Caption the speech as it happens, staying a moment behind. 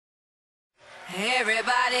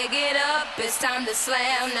Everybody get up, it's time to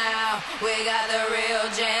slam now. We got the real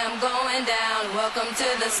jam going down. Welcome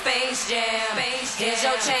to the Space Jam. Here's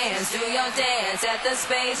your chance, do your dance at the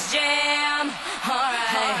Space Jam.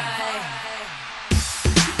 Alright.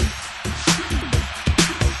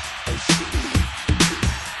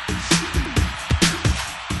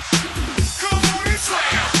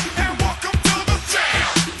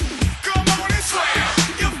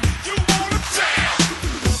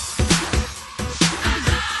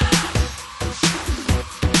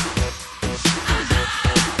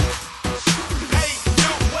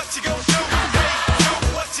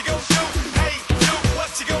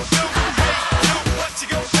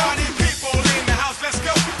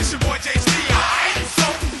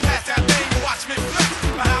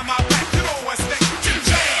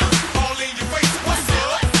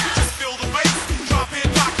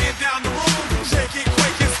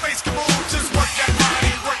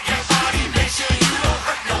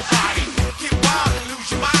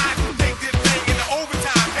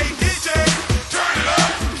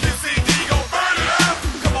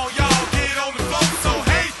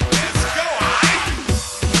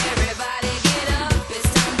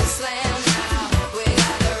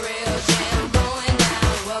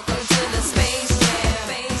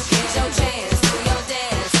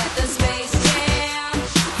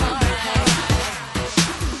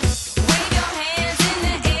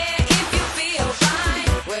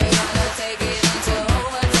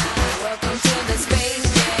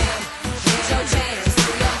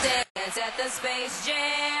 At the Space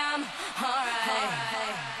Jam.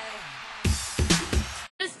 Alright.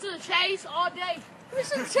 Listen to the Chase all day.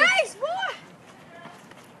 Listen to Chase, boy.